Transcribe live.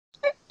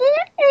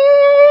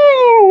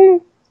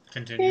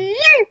Continue.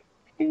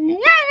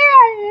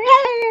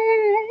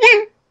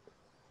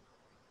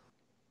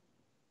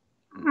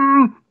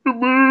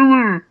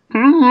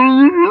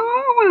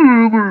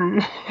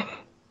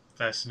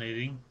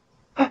 Fascinating.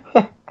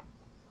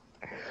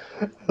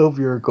 Hope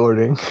you're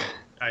recording.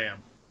 I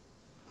am.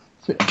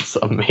 It's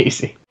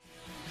amazing.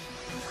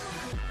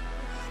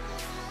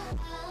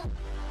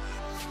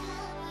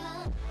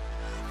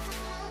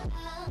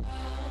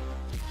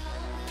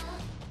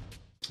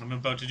 I'm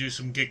about to do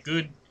some Git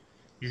Good.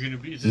 You're gonna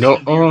be. Is this No,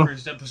 gonna be your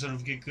first episode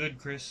of Git Good,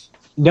 Chris?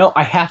 No,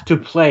 I have to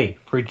play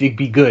for it to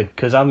be good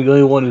because I'm the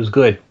only one who's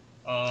good.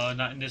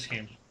 Not in this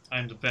game.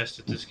 I'm the best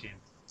at this game.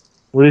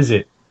 What is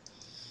it?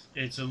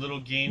 It's a little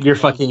game. You're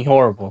called... fucking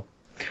horrible.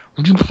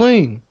 What are you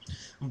playing?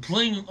 I'm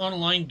playing an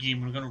online game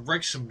and I'm gonna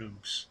wreck some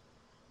noobs.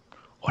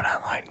 What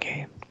online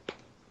game?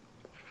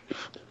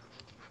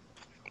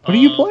 What are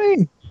you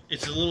playing?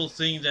 It's a little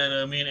thing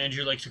that me and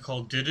Andrew like to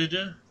call Dino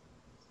D.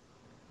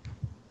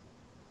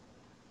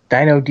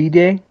 Dino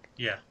D?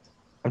 Yeah.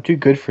 I'm too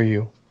good for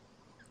you.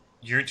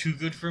 You're too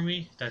good for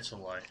me? That's a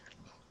lie.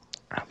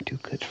 I'm too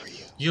good for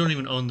you. You don't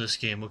even own this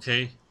game,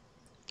 okay?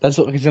 That's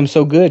because I'm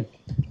so good.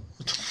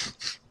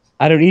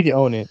 I don't need to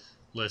own it.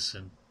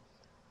 Listen.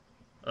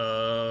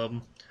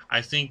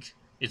 I think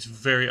it's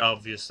very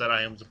obvious that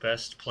I am the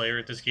best player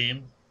at this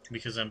game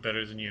because I'm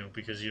better than you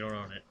because you don't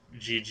own it.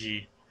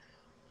 GG.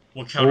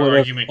 What counter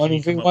argument can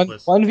you come up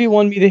with?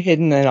 1v1 me the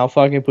hidden and I'll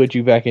fucking put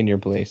you back in your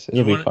place.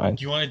 It'll be fine.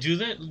 You want to do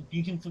that?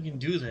 You can fucking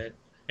do that.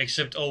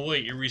 Except, oh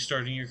wait, you're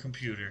restarting your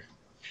computer.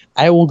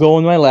 I will go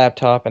on my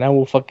laptop and I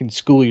will fucking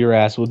school your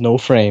ass with no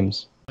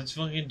frames. Let's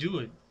fucking do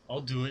it. I'll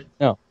do it.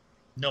 No.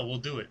 No, we'll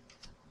do it.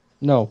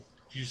 No.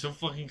 You're so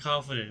fucking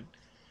confident.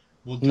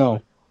 We'll do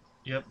it.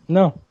 Yep.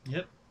 No.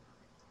 Yep.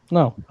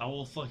 No. I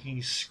will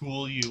fucking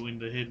school you in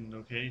the hidden,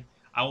 okay?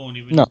 I won't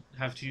even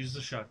have to use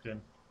the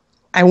shotgun.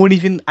 I won't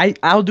even...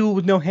 I'll do it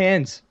with no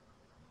hands.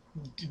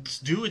 Let's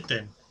do it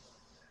then.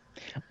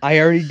 I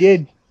already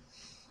did.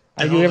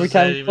 I do it every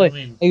time I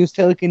play. I use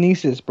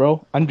telekinesis,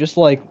 bro. I'm just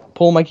like,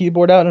 pull my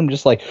keyboard out and I'm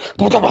just like...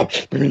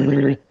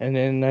 And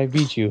then I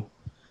beat you.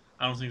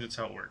 I don't think that's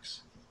how it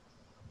works.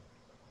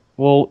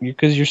 Well,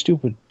 because you're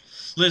stupid.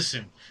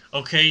 Listen,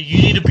 okay?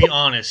 You need to be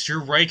honest.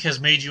 Your Reich has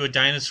made you a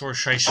dinosaur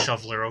shice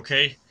shoveler,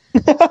 okay?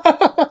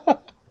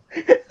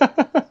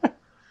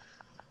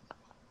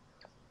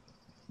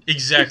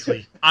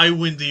 Exactly. I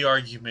win the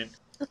argument.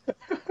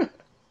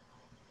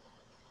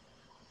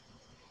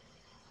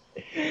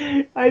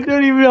 I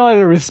don't even know how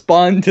to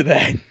respond to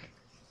that.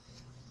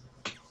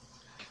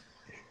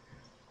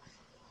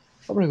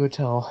 I'm gonna go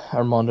tell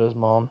Armando's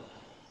mom.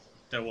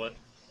 That what?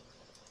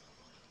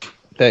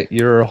 That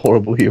you're a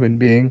horrible human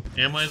being.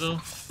 Am I,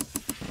 though?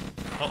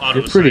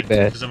 You're pretty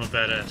bad. Because I'm a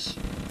badass.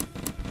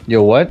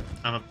 You're what?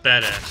 I'm a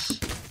badass.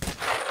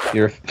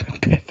 You're a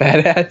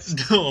fat ass?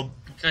 No,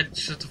 God,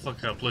 shut the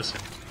fuck up. Listen.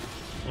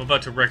 I'm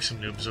about to wreck some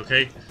noobs,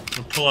 okay? I'm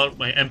gonna pull out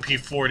my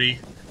MP40.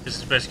 This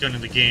is the best gun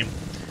in the game.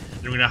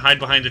 And I'm gonna hide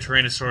behind the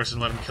Tyrannosaurus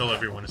and let him kill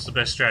everyone. It's the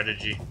best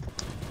strategy.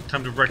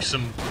 Time to wreck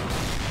some...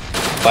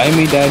 Buy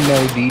me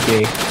Dino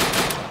D.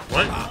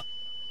 What?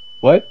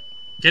 What?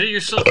 Get it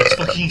yourself. It's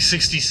fucking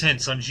 60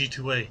 cents on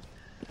G2A.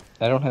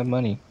 I don't have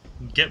money.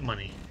 Get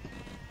money.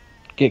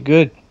 Get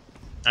good.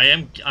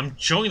 I'm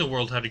showing the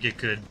world how to get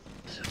good.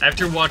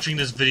 After watching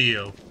this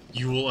video,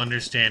 you will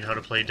understand how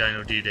to play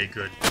Dino D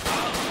good.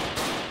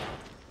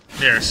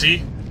 There,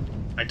 see?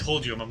 I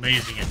told you I'm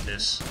amazing at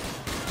this.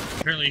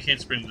 Apparently you can't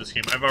sprint in this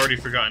game. I've already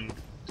forgotten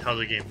how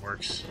the game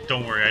works.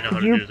 Don't worry, I know how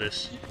to do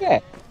this. Yeah.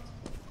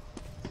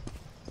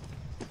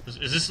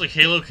 Is this like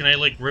Halo? Can I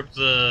like rip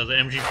the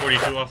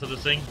MG42 off of the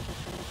thing?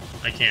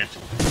 I can't.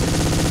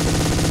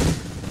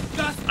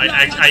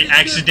 I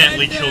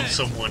accidentally killed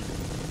someone.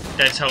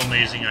 That's how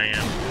amazing I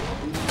am.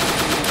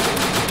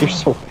 You're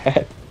so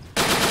bad.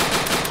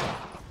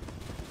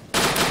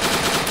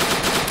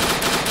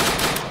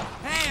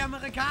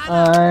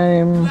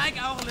 I'm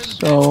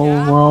so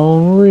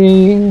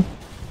lonely.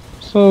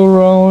 So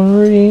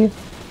lonely.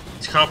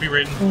 It's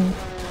copywritten.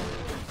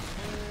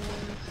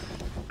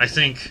 I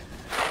think.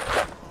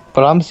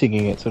 But I'm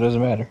singing it, so it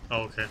doesn't matter.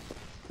 Oh, okay.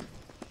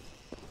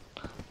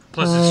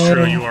 Plus, it's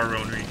true, you are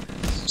lonely.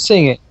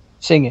 Sing it.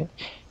 Sing it.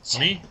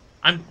 Me?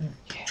 I'm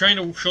trying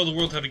to show the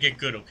world how to get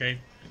good, okay?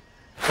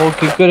 Well,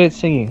 get good at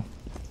singing.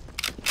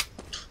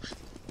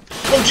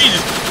 Oh,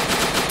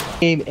 Jesus!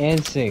 Game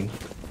and sing.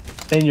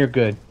 Then you're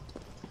good.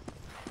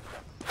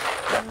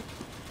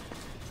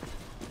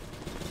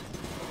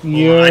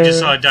 I just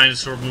saw a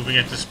dinosaur moving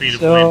at the speed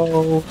of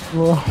wind.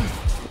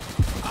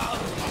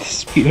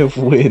 Speed of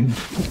wind.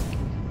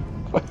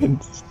 Fucking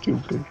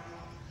stupid.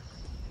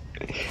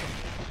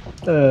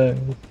 At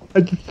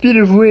the speed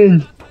of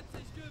wind.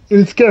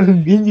 It's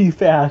going windy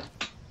fast.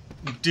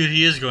 Dude,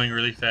 he is going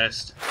really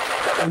fast.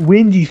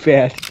 Windy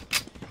fast.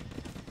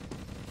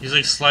 He's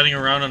like sliding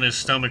around on his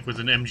stomach with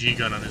an MG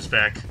gun on his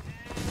back.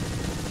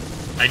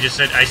 I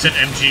said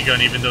MG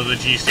gun even though the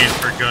G stands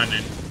for gun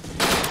and...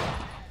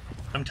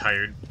 I'm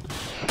tired.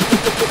 I'm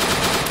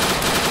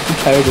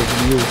tired of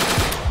you.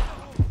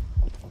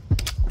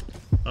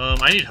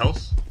 I need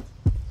health.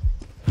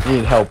 I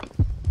need help.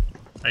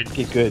 I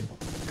Get good.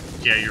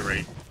 Yeah, you're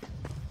right.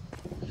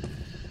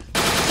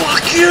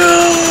 Fuck you!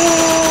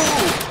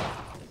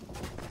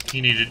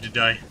 He needed to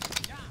die.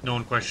 No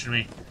one questioned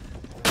me.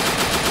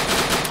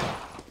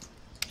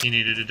 He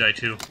needed to die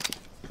too.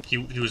 He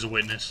was a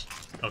witness.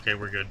 Okay,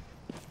 we're good.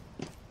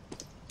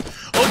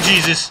 Oh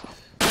Jesus!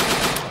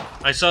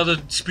 I saw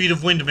the speed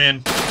of wind,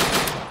 man.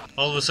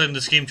 All of a sudden,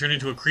 this game turned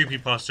into a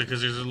creepypasta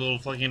because there's a little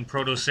fucking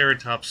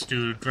protoceratops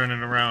dude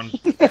running around.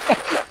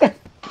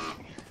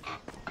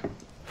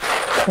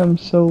 I'm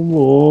so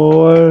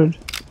bored.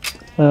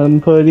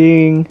 I'm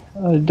putting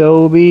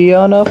Adobe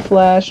on a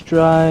flash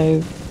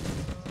drive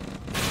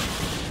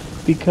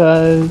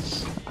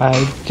because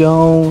I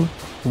don't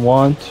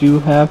want to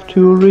have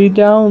to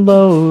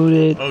re-download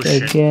it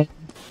again.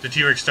 The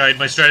T-Rex died.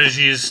 My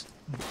strategy is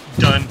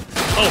done.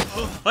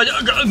 Oh!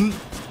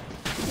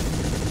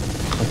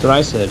 That's what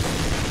I said.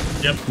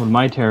 Yep. When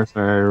my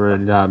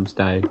Triceratops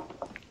died.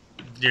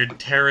 Your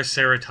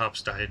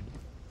Triceratops died.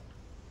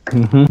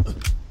 Mm-hmm.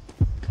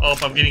 Oh,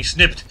 I'm getting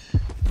snipped.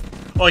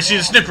 Oh, I see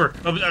the snipper.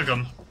 Oh,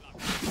 gum.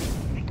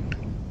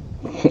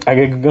 I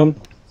get gum.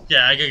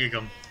 Yeah, I get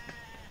gum.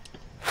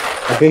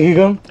 I get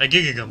gum. I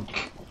get gum.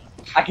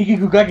 I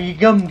get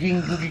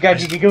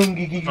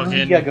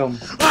gum.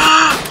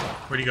 Ah!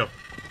 Where'd he go?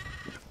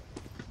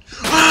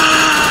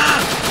 Ah!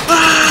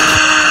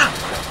 Ah!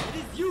 It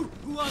is you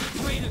who are the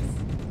traitors.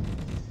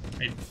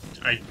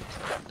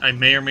 I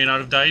may or may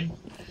not have died,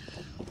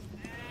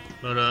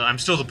 but I'm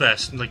still the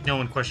best. Like no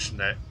one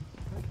questioned that.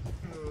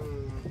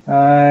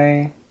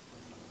 I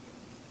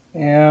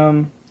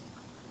am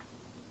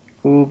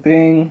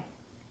pooping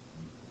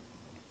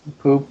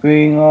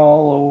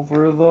all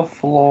over the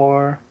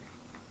floor.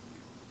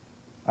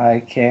 I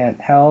can't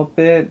help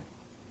it.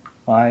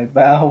 My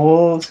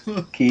bowels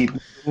keep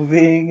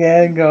moving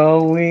and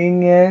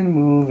going and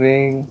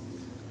moving.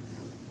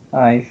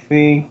 I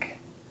think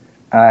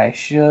I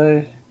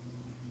should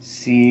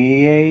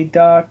see a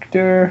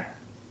doctor,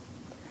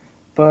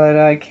 but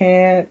I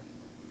can't.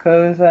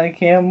 'Cause I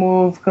can't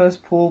move 'cause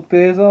poop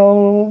is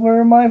all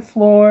over my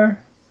floor.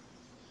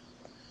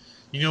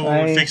 You know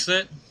what would fix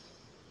that?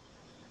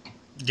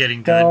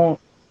 Getting good.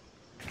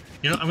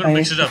 You know, I'm gonna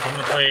mix it up. I'm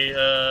gonna play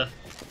a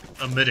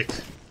medic,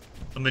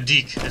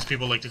 as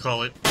people like to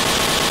call it.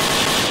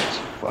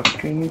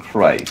 Fucking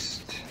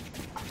Christ.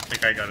 I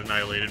think I got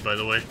annihilated, by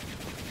the way.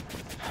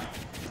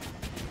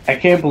 I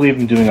can't believe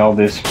I'm doing all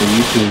this for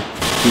YouTube.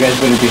 You guys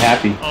better be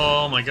happy.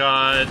 Oh my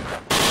god.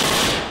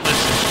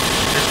 Listen.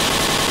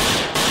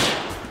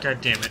 God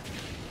damn it.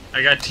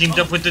 I got teamed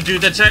up with the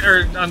dude that's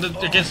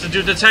against the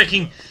dude that's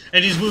hacking,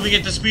 and he's moving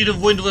at the speed of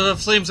wind with a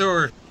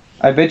flamethrower.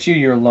 I bet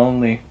you're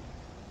lonely.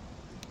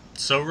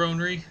 So,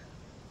 Ronry?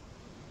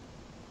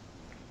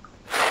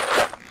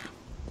 I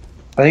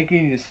think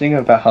you need to sing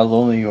about how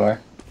lonely you are.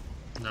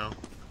 No.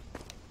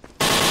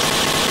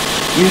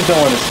 You just don't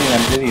want to sing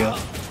on video.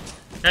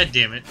 God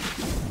damn it.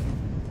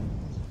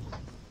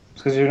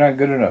 It's because you're not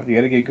good enough. You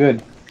gotta get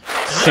good.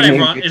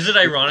 Is it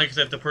ironic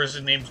that the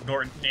person named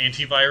Norton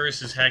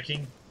Antivirus is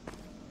hacking?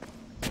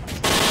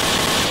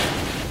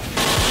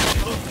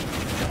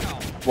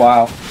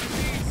 Wow.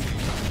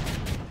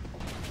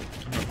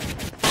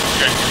 You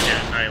guys can get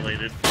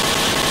annihilated.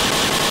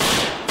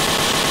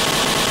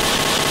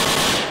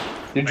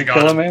 Did you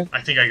kill him, man?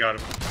 I think I got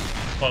him.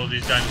 Follow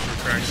these dinosaur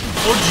tracks.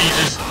 Oh,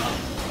 Jesus!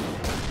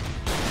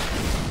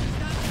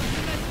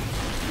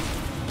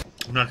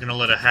 I'm not gonna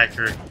let a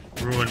hacker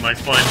ruin my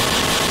fun.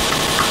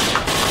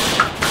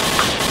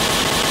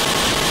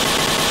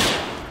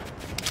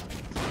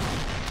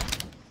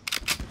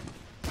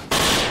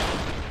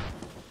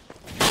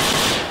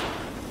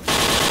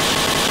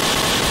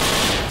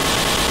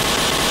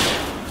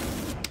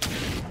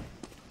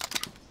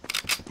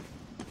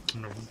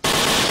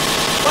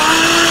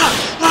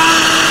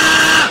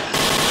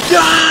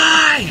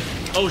 Die!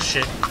 Oh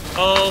shit.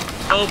 Oh.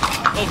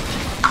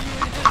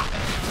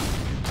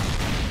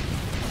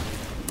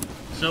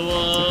 So,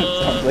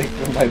 Sounds like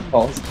my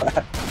balls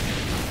back.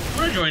 I'm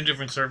gonna join a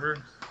different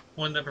server.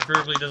 One that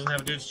preferably doesn't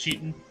have dudes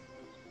cheating.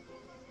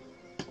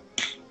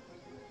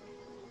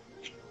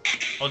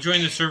 I'll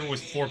join the server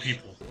with 4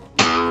 people.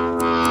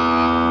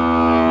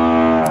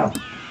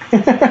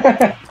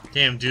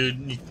 Damn,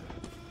 dude.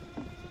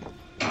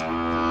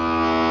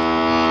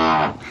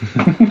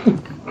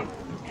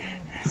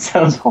 It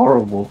sounds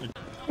horrible.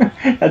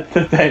 that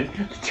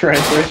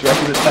Tyrannosaurus Rex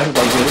that sounded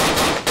like this.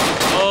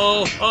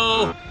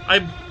 Oh,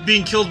 I'm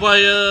being killed by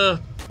a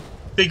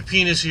big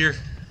penis here.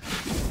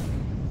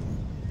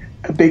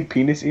 A big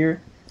penis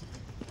ear?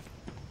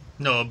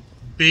 No, a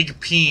big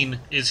peen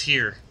is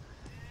here.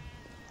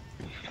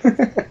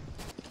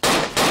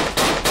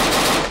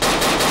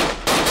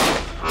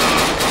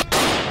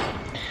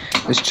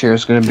 This chair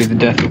is gonna be the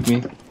death of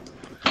me.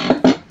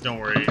 Don't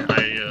worry,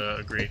 I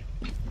agree.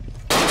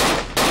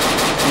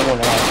 No one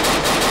else.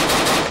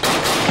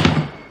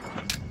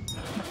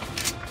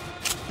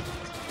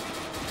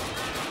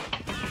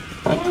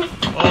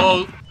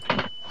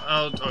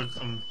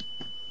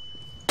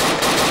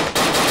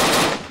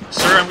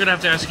 Sir, I'm gonna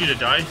have to ask you to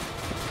die.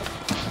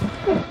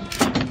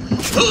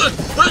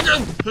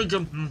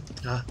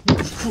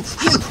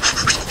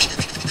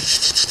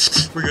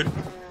 We're good.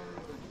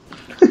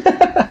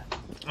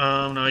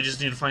 No, I just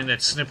need to find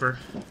that snipper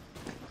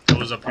that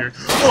was up here.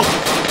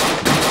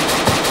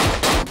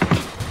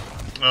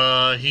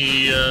 Oh!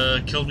 He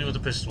killed me with a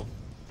pistol.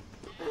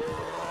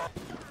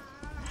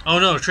 Oh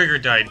no, Trigger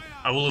died.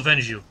 I will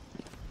avenge you.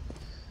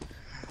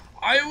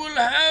 I will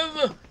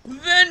have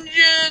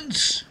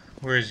vengeance!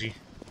 Where is he?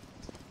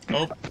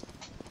 Oh.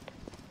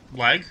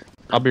 Lag?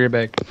 I'll be right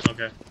back.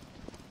 Okay.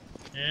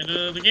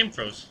 And, the game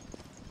froze.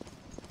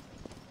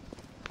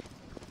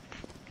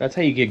 That's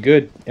how you get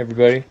good,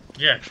 everybody.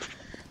 Yeah.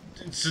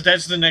 So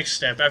that's the next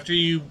step. After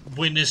you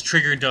witness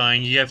Trigger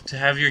dying, you have to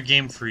have your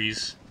game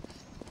freeze.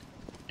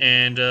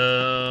 And,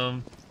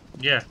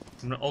 yeah.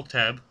 I'm gonna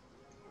Alt-Tab.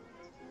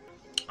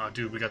 Oh,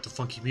 dude, we got the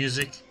funky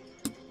music.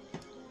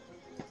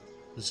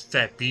 Those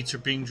fat beats are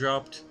being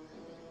dropped.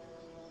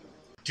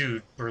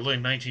 Dude,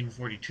 Berlin,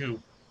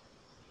 1942.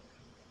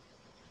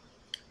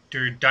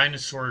 Der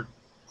Dinosaur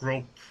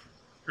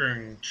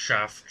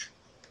Grobschaft.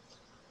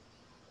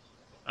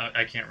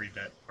 I can't read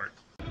that part.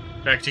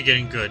 Back to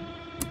getting good.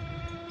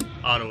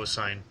 Auto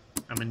assign.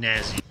 I'm a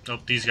Nazi. Oh,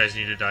 these guys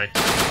need to die.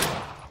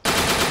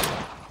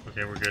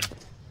 Okay, we're good.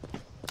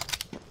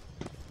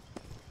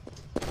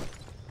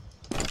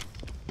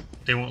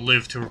 They won't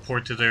live to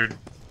report to their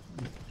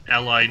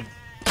allied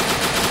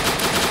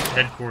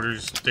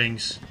headquarters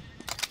things.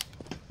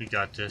 We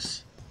got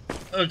this.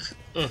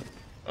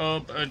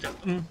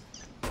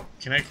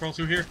 Can I crawl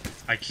through here?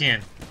 I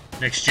can.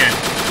 Next gen.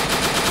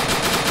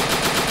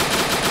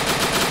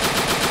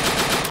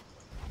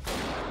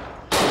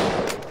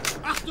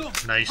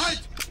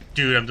 Nice.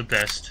 Dude, I'm the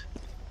best.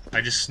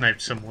 I just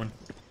sniped someone.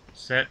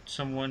 Is that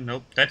someone?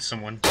 Nope, that's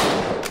someone.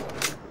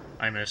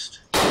 I missed.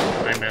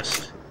 I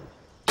missed.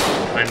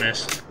 I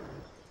missed.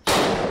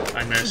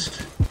 I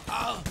missed.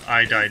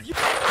 I died.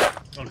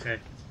 Okay,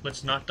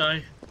 let's not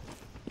die.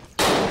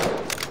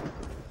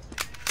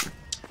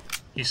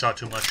 He saw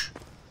too much.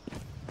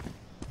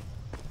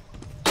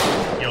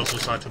 He also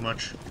saw too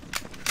much.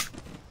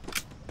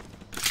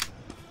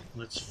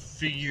 Let's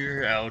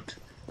figure out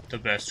the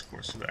best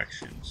course of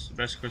actions. The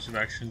best course of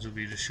actions would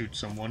be to shoot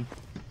someone.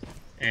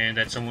 And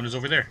that someone is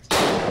over there.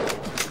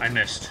 I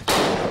missed.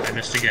 I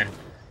missed again.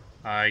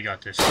 I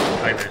got this.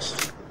 I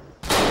missed.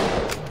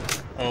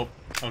 Oh,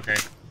 okay.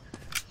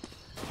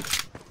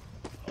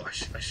 Oh, I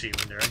see him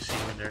in there. I see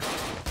him in there.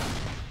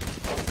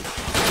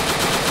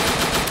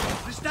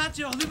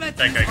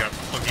 That guy got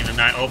fucking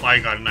annihilated. Oh, I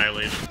got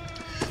annihilated.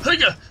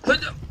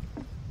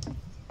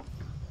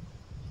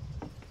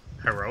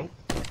 Hello?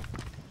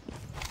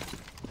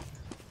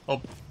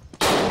 Oh.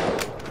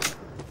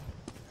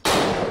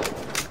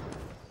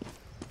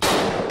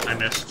 I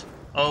missed.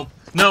 Oh,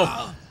 no!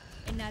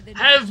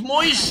 Have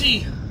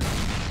Moisey!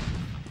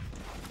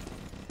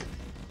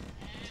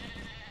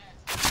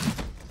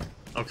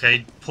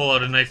 Okay, pull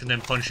out a knife and then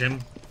punch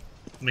him.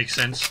 Makes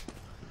sense.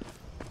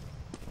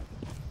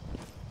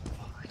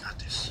 Oh, I got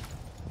this.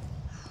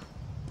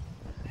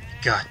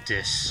 Got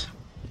this.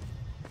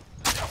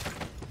 Is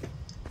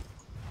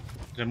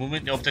that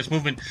movement? Nope, that's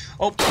movement.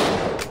 Oh!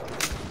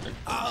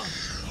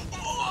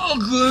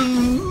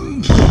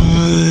 Oh,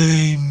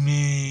 play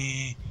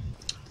me.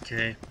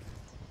 Okay.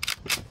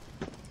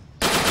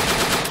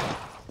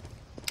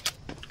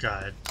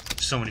 God,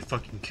 so many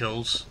fucking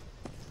kills.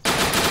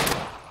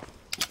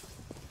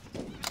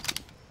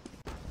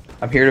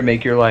 I'm here to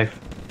make your life.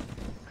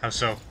 How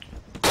so?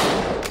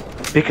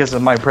 Because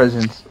of my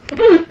presence.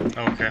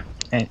 Okay.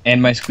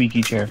 And my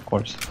squeaky chair, of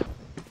course.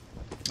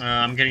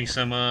 I'm getting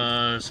some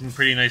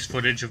pretty nice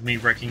footage of me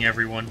wrecking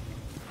everyone.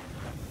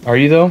 Are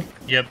you though?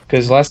 Yep.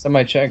 Because last time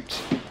I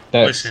checked,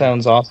 that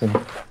sounds awesome.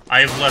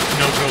 I have left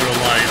no goat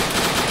alive.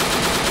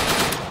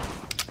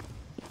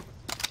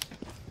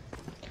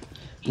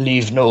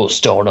 Leave no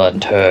stone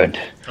unturned.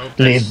 Oh,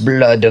 Leave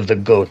blood of the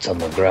goats on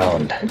the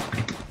ground.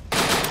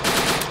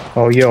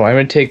 Oh, yo, I'm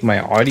gonna take my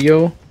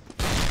audio.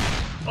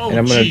 Oh, and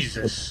I'm gonna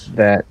Jesus. put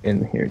that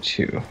in here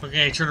too.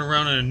 Okay, I turn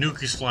around and a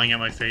nuke is flying at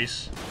my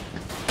face.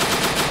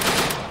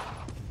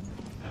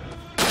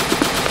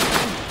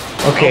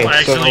 Okay, oh, I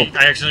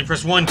accidentally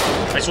pressed 1.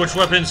 I switched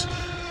weapons.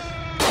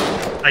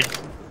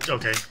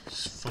 Okay,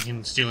 it's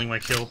fucking stealing my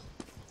kill.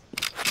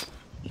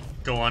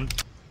 Go on.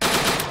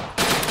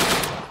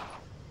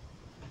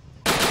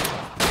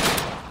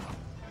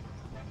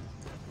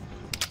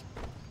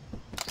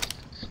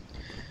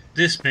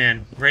 This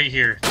man, right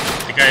here,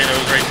 the guy that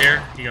was right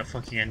there, he got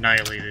fucking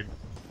annihilated.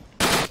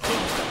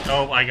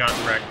 Oh, I got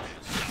wrecked.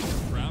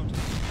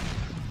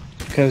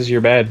 Because you're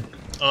bad.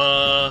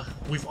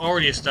 We've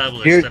already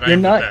established that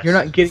I'm the best. You're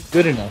not getting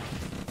good enough.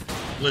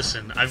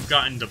 Listen, I've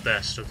gotten the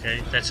best,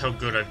 okay? That's how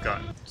good I've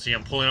gotten. See,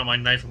 I'm pulling out my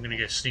knife, I'm gonna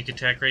get a sneak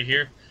attack right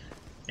here.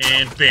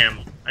 And bam!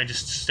 I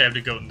just stabbed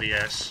a goat in the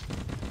ass.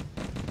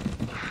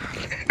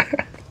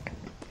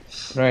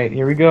 Right,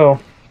 here we go.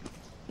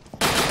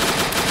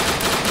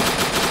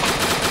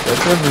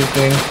 That's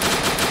everything.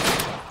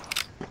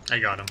 I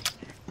got him.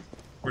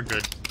 We're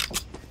good.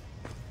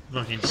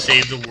 Fucking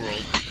save the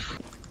world.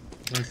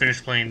 Let me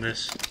finish playing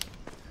this.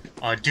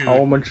 Aw, dude.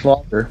 How much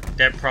longer?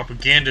 That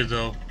propaganda,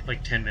 though.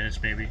 Like 10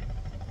 minutes, maybe.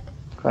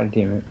 God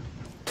damn it.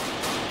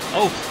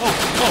 Oh,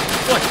 what?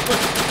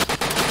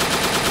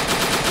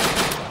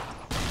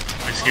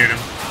 I scared him.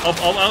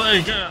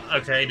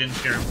 Okay, I didn't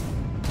scare him.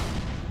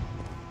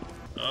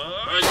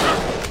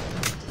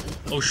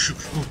 Oh, shoot.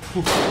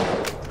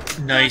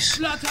 Nice.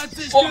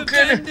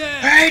 Fucking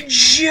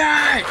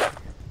headshot!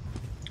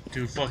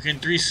 Dude, fucking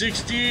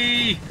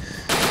 360!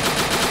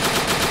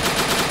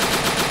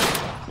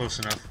 Close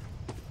enough.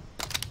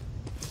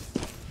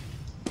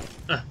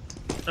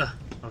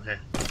 Okay.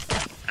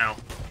 Ow.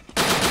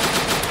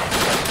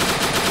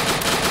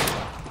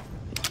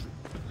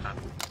 I'm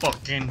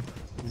fucking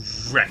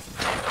wrecked.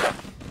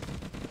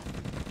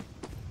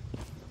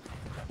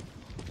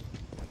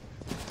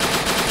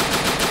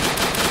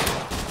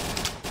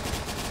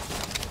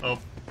 Oh,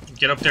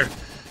 get up there.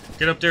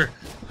 Get up there.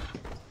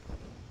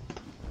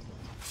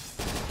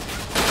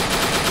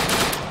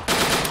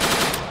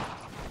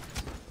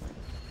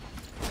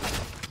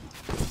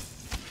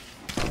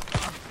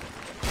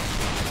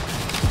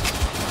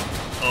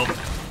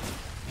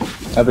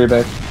 I'll be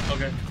back.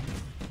 Okay.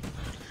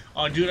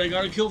 Oh, dude, I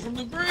got a kill from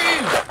the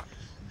grave!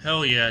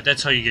 Hell yeah,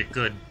 that's how you get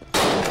good.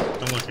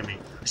 Don't look at me.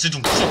 I said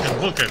don't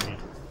fucking look at me.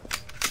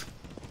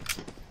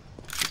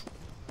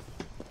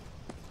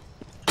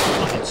 I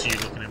fucking see you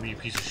looking at me, you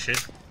piece of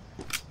shit.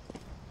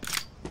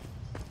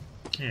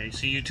 Yeah, I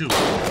see you too.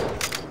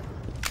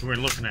 You were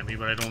looking at me,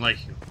 but I don't like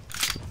you.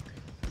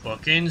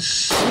 Fucking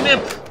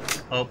snip!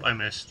 Oh, I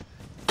missed.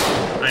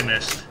 I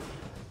missed.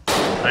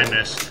 I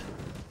missed.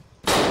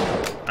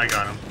 I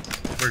got him.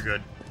 We're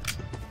good.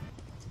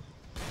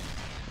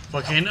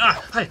 Fucking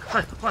hi,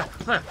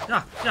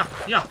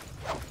 yeah.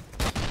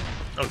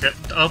 Okay,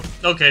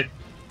 okay.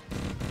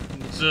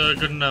 It's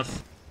good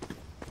enough.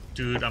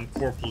 Dude, I'm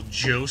Corporal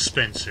Joe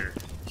Spencer,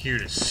 here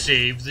to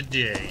save the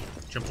day.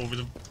 Jump over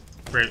the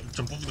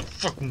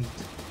fucking.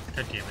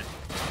 God damn it.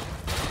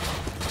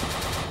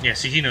 Yeah,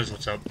 see, he knows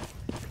what's up.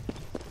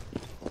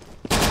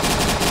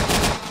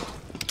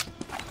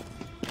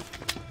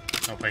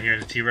 Oh, I hear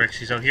the T-Rex.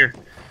 He's out here.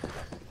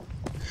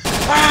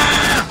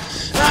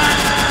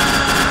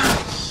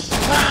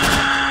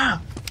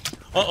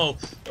 Uh-oh.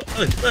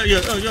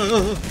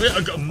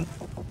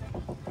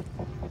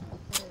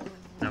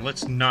 Now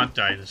let's not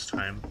die this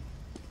time.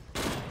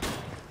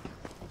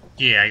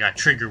 Yeah, I got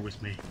Trigger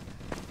with me.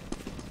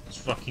 Let's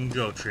fucking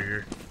go,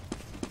 Trigger.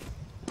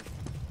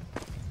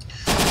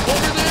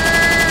 Over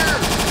there!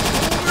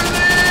 Over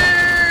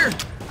there!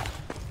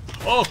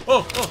 Oh!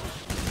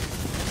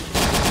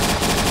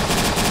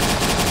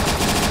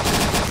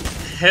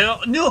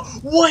 Hell no!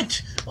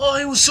 What? Oh,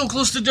 I was so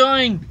close to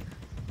dying!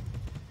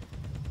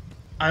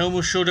 I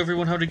almost showed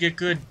everyone how to get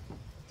good,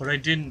 but I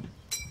didn't.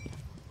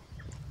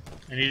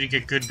 I need to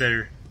get good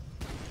better.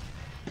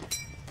 What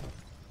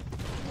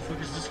the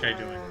fuck is this guy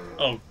doing?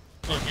 Oh,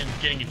 fucking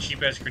getting a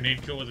cheap-ass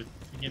grenade kill with a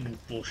fucking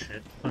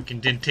bullshit. Fucking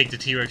didn't take the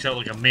T-Rex out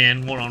like a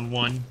man,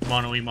 one-on-one,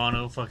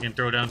 mano-y-mano, fucking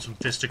throw down some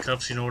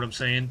fisticuffs, you know what I'm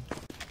saying?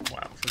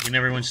 Wow, fucking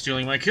everyone's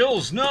stealing my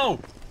kills, no!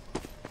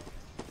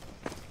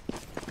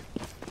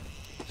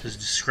 This is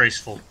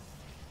disgraceful.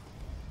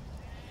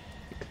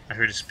 I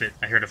heard a spit,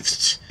 I heard a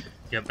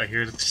Yep, I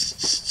hear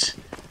the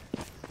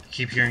I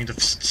keep hearing the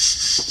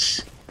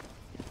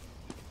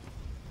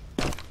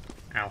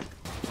Ow.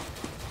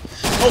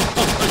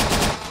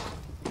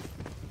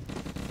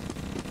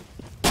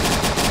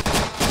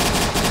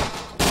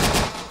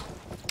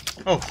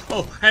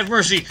 Oh, have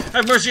mercy!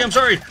 Have mercy! I'm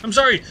sorry! I'm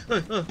sorry!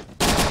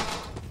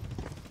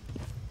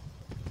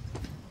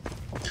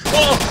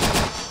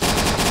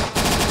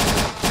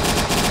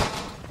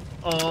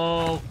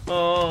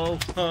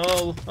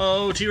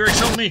 Oh, T-Rex,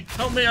 help me!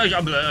 Help me! No.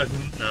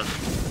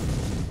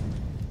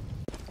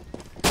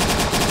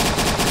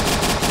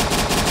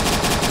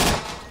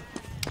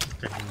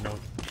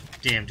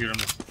 Damn, dude, I'm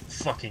a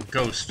fucking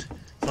ghost.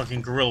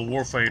 Fucking guerrilla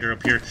warfighter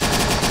up here.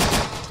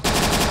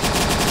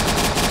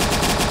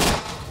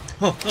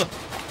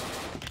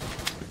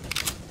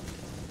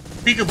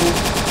 Peekaboo!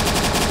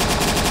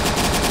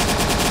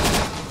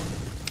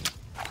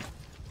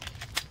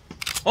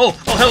 Oh,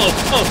 hello!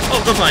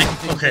 Oh, goodbye!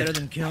 Okay. Better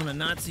than killing a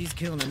Nazi's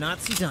killing a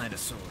Nazi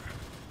dinosaur.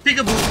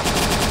 Peekaboo!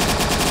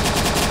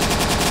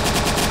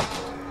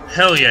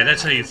 Hell yeah,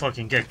 that's how you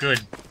fucking get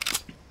good.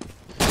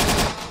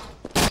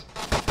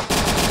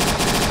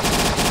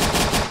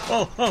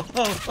 Oh,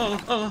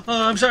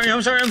 I'm sorry,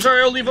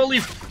 I'll leave.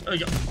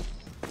 Yeah.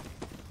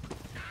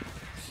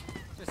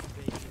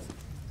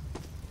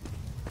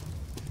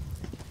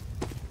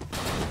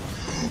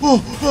 Oh!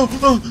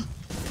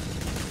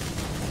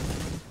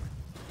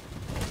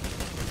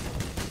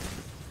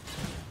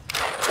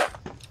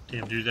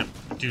 Damn, dude, that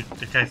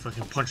guy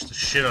fucking punched the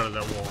shit out of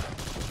that wall.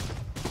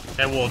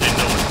 That wall didn't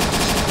know it.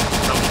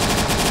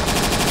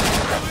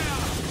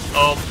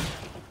 Oh.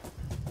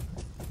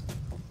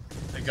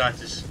 I got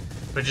this.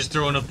 If I just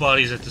throw enough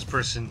bodies at this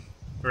person,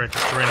 or at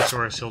this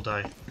Tyrannosaurus, he'll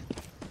die.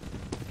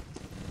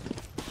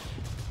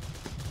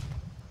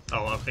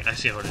 Oh, okay, I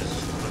see how it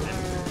is. Okay.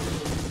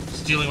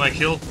 stealing my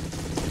kill?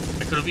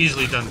 I could have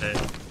easily done that.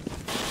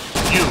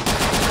 You!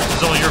 This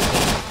is all your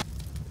fault.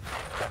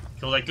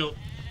 Kill that kill.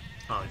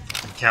 Oh, you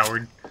fucking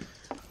coward.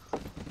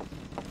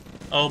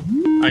 Oh,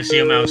 I see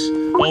a mouse.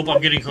 Oh,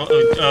 I'm getting it's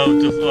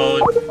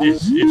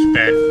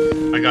bad.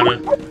 I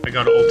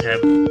gotta ult tab.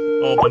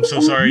 Oh, I'm so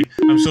sorry.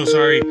 I'm so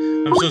sorry.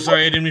 I'm so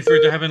sorry. I didn't mean for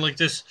it to happen like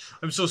this.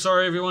 I'm so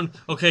sorry, everyone.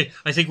 Okay,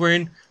 I think we're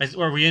in.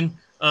 Are we in?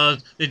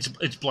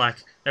 It's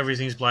black.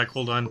 Everything's black.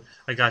 Hold on.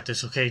 I got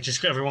this. Okay,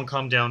 just everyone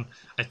calm down.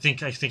 I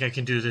think I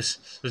can do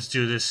this. Let's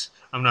do this.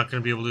 I'm not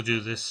gonna be able to do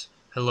this.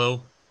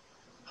 Hello?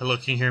 Hello,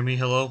 can you hear me?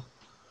 Hello?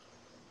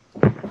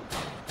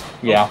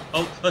 Yeah.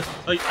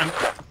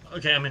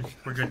 Okay, I'm in.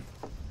 We're good.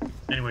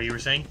 Anyway, you were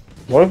saying?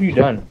 What have you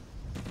done?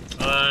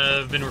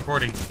 I've been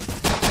recording.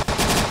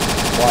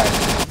 Why?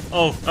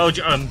 What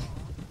do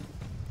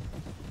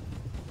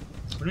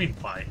you mean,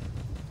 why?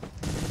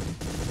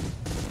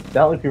 It's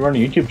not like you run a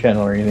YouTube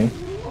channel or anything.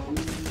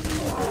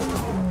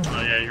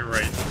 Oh, yeah, you're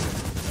right.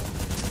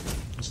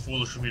 It's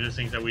foolish for me to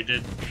think that we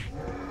did.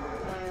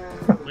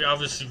 We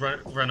obviously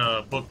run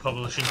a book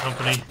publishing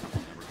company.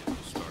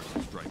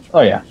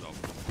 Oh, yeah.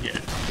 Yeah.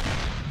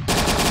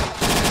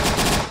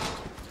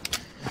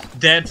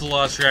 That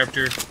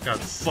Velociraptor got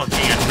fucking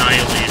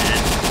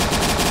annihilated.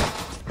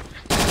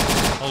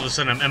 All of a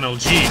sudden, I'm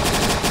MLG.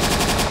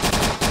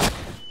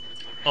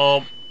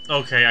 Oh,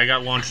 okay, I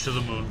got launched to the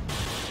moon.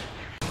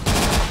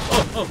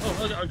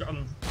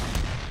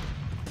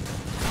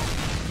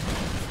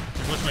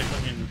 What's my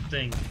fucking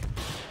thing?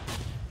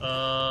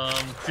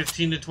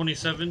 15 to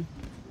 27?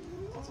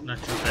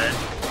 Not too bad.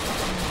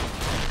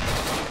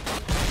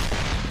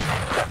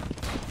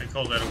 I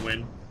call that a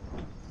win.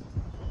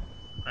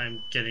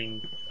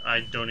 I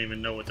don't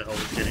even know what the hell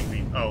is getting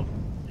me. Oh,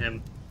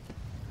 him.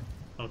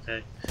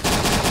 Okay.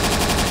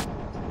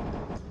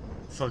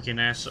 Fucking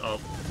ass. Oh,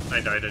 I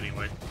died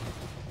anyway.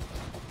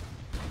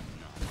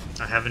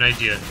 I have an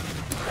idea.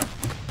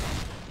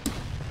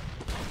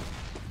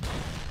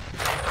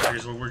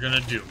 Here's what we're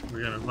gonna do.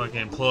 We're gonna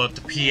fucking pull out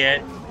the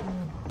P-at.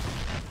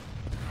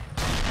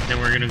 Then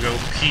we're gonna go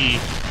pee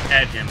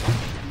at him.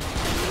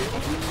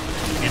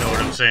 You know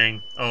what I'm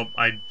saying? Oh,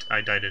 I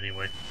died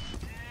anyway.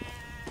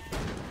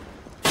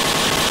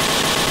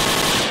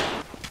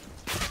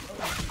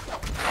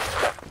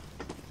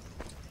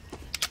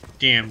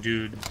 Damn,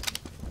 dude.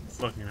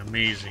 Fucking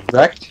amazing.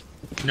 Wrecked?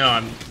 No,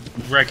 I'm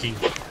wrecking.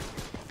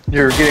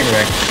 You're getting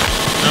wrecked.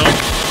 No.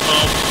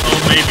 Oh,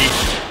 maybe.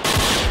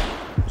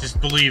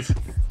 Just believe.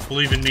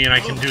 Believe in me and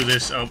I can do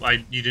this. Oh,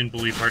 you didn't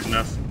believe hard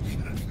enough.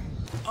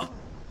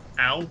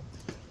 Ow. What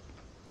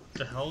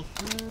the hell?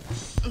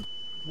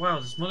 Wow,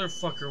 this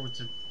motherfucker with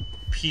the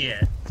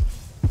P-at.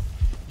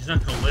 He's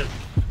not gonna live.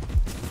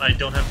 I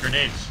don't have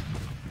grenades.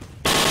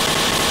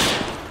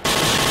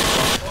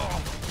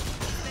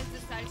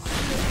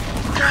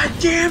 God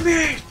damn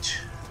it!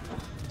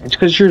 It's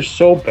because you're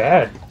so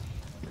bad.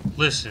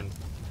 Listen.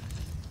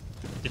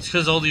 It's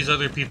because all these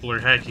other people are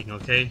hacking,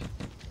 okay?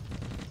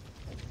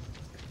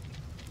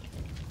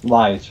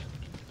 Lies.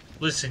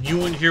 Listen, you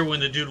weren't here when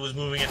the dude was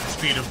moving at the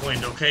speed of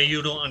wind, okay?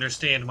 You don't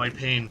understand my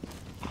pain.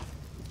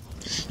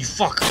 You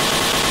fuck!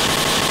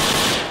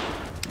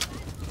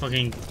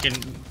 Fucking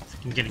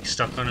getting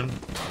stuck on him.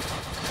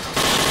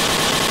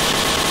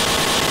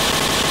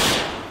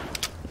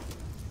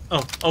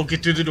 Oh,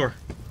 get through the door.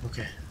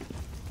 Okay.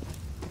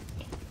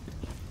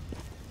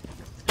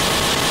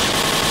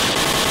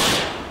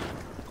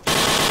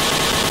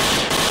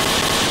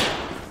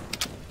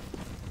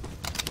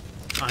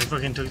 I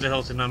fucking took the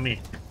health and not me.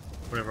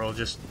 Whatever, I'll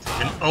just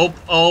fucking...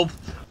 Oh!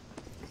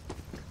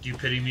 Do you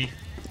pity me?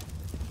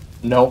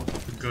 No.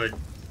 Good.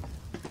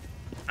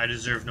 I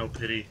deserve no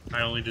pity.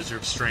 I only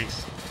deserve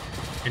strength.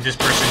 And this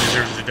person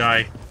deserves to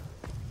die.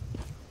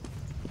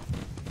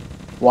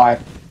 Why?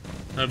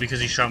 Because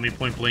he shot me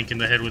point blank in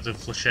the head with a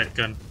flechette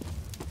gun.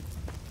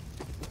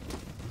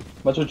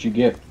 That's what you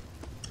get.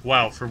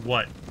 Wow, for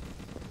what?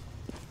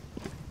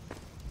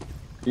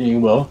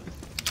 Being low.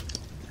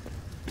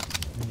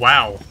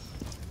 Wow.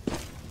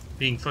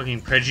 Being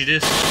fucking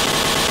prejudiced?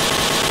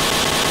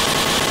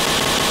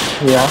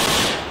 Yeah.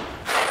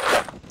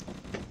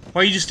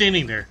 Why are you just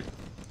standing there?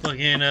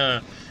 Fucking,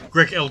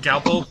 Greg El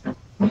Galpo?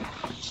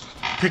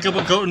 Pick up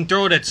a goat and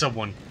throw it at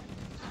someone.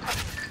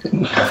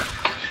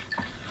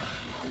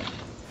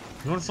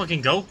 You wanna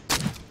fucking go?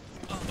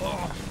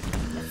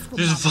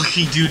 There's a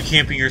fucking dude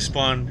camping your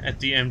spawn at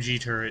the MG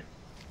turret.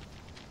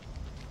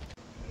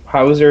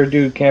 How is there a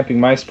dude camping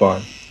my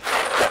spawn?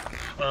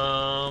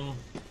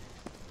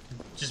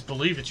 Just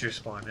believe it's your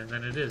spawn, and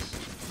then it is.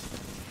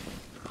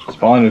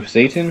 Spawn with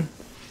Satan?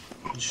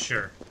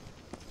 Sure.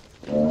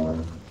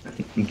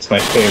 It's my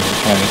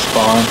favorite kind of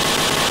spawn.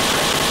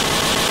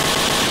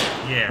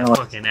 Yeah, Oh.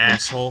 fucking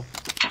asshole.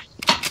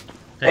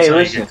 That's Hey, how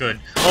listen. you get good.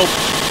 Oh!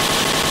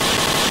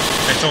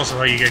 That's also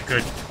how you get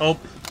good. Oh!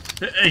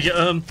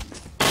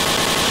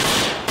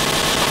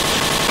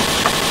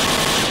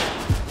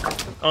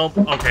 Oh,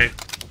 okay.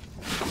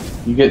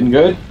 You getting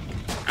good?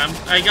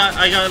 I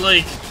got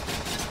like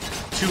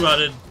 2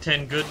 out of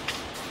 10 good.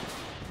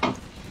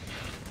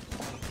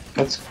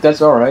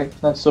 That's all right.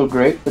 Not so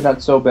great, but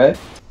not so bad.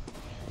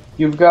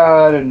 You've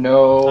got to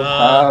know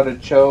how to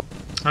choke.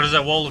 How does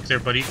that wall look there,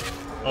 buddy?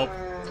 Oh.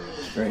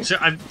 Great. So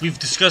we've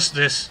discussed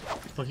this.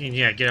 Fucking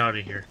yeah, get out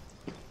of here.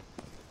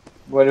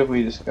 What have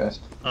we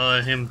discussed?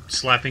 Him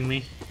slapping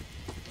me.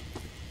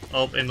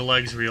 Oh, and the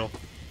leg's real.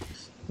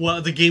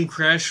 Well, the game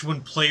crashed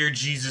when player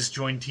Jesus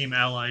joined Team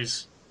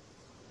Allies.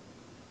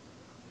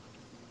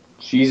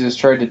 Jesus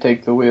tried to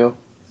take the wheel.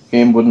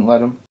 Game wouldn't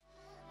let him.